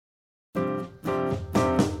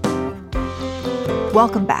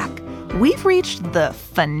Welcome back. We've reached the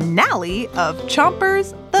finale of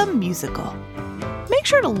Chompers the Musical. Make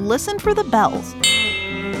sure to listen for the bells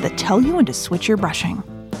that tell you when to switch your brushing.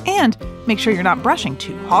 And make sure you're not brushing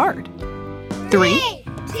too hard. 3,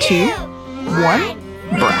 2,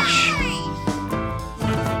 1, brush.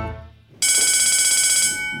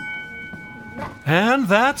 And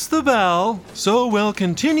that's the bell, so we'll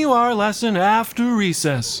continue our lesson after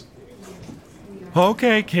recess.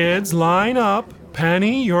 Okay, kids, line up.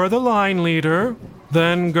 Penny, you're the line leader.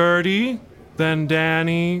 Then Gertie, then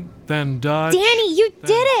Dani, then Dutch. Dani, you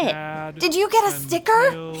did it! Dad, Did you get a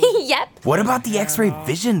sticker? Bill, Yep. What about the X-ray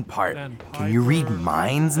vision part? Can you read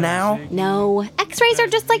minds now? No, x-rays are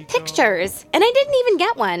just like pictures. And I didn't even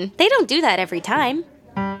get one. They don't do that every time.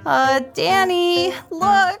 Dani,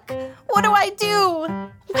 look. What do I do?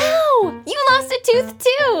 Wow, you lost a tooth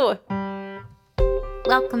too!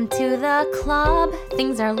 Welcome to the club.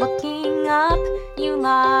 Things are looking up. You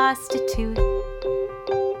lost a tooth.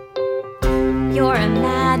 Your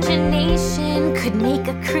imagination could make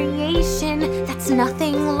a creation that's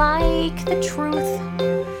nothing like the truth.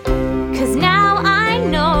 'Cause now I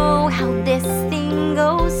know how this thing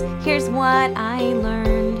goes. Here's what I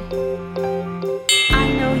learned.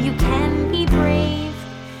 I know you can be brave.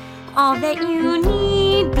 All that you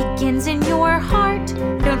need begins in your heart.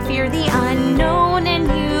 Don't fear the unknown and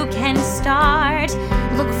you can start.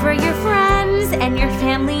 Look for your friends and your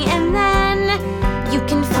family and then you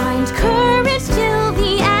can find courage till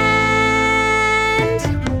the end.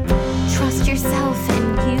 Trust yourself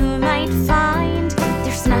and you might find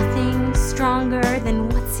there's nothing stronger than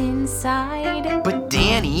what's inside. But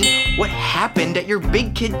Dani, what happened at your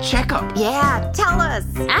big kid checkup? Yeah, tell us.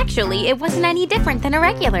 Actually, it wasn't any different than a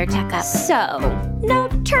regular checkup. So, no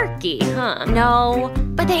turkey, huh? No,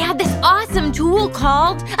 but they had this awesome tool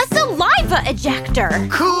called a saliva ejector.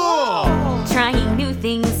 Cool! Trying new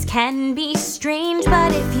things can be strange,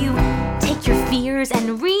 but if you take your fears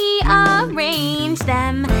and rearrange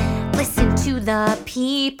them, listen to the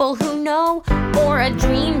people who know, or a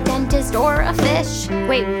dream dentist or a fish.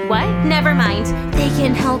 Wait, what? Never mind. They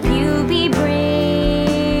can help you be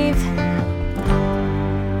brave.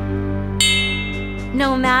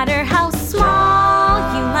 No matter how small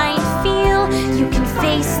you might feel, you can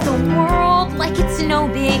face the world like it's no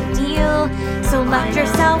big deal. So let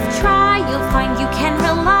yourself try, you'll find you can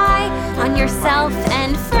rely on yourself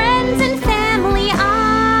and friends and family.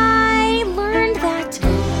 I learned that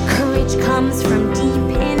courage comes from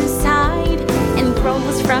deep inside and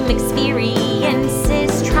grows from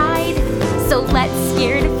experiences tried. So let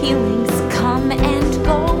scared feelings come and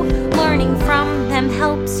go. Learning from them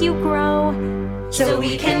helps you grow. So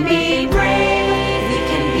we can be brave, we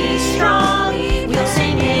can be strong. We'll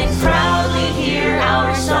sing it proudly, hear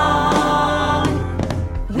our song.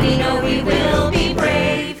 We know we will be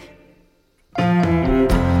brave.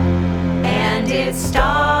 And it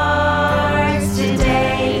starts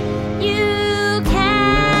today. You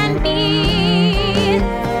can be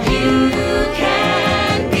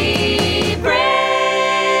brave.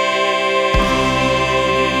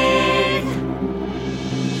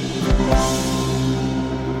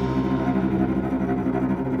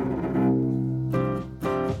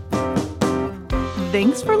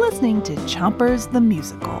 Thanks for listening to Chompers the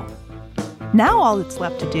Musical. Now all that's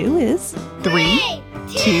left to do is 3,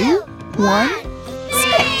 2, 1,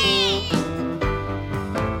 spit!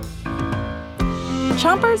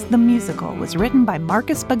 Chompers the Musical was written by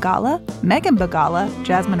Marcus Bagala, Megan Bagala,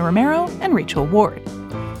 Jasmine Romero, and Rachel Ward.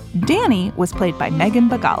 Dani was played by Megan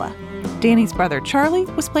Bagala. Dani's brother Charlie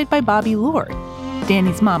was played by Bobby Lord.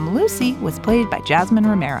 Dani's mom Lucy was played by Jasmine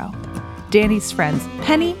Romero. Dani's friends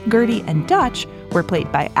Penny, Gertie, and Dutch were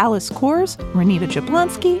played by Alice Kors, Renita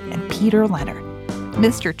Jablonski, and Peter Leonard.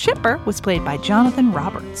 Mr. Chipper was played by Jonathan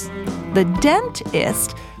Roberts. The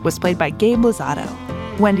dentist was played by Gabe Lozado.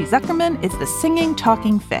 Wendy Zuckerman is the singing,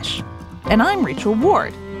 talking fish. And I'm Rachel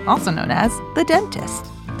Ward, also known as the dentist.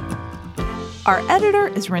 Our editor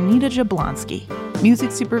is Renita Jablonski.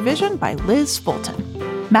 Music supervision by Liz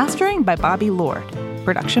Fulton. Mastering by Bobby Lord.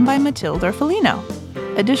 Production by Matilda Felino.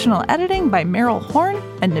 Additional editing by Meryl Horn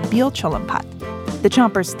and Nabil Cholampat. The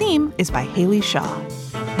Chompers theme is by Haley Shaw.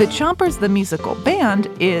 The Chompers the Musical Band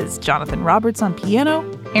is Jonathan Roberts on piano,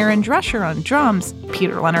 Aaron Drescher on drums,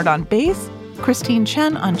 Peter Leonard on bass, Christine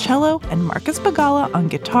Chen on cello, and Marcus Bagala on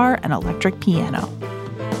guitar and electric piano.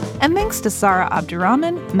 And thanks to Sarah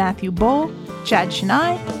Abdurrahman, Matthew Bowl, Chad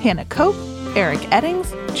Chennai, Hannah Cope, Eric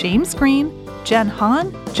Eddings, James Green, Jen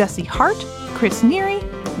Hahn, Jesse Hart, Chris Neary,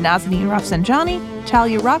 Nazanin Rafsanjani,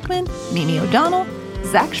 Talia Rockman, Mimi O'Donnell,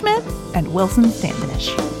 Zach Schmidt, and Wilson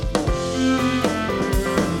Standenish.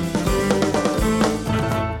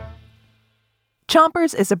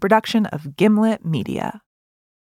 Chompers is a production of Gimlet Media.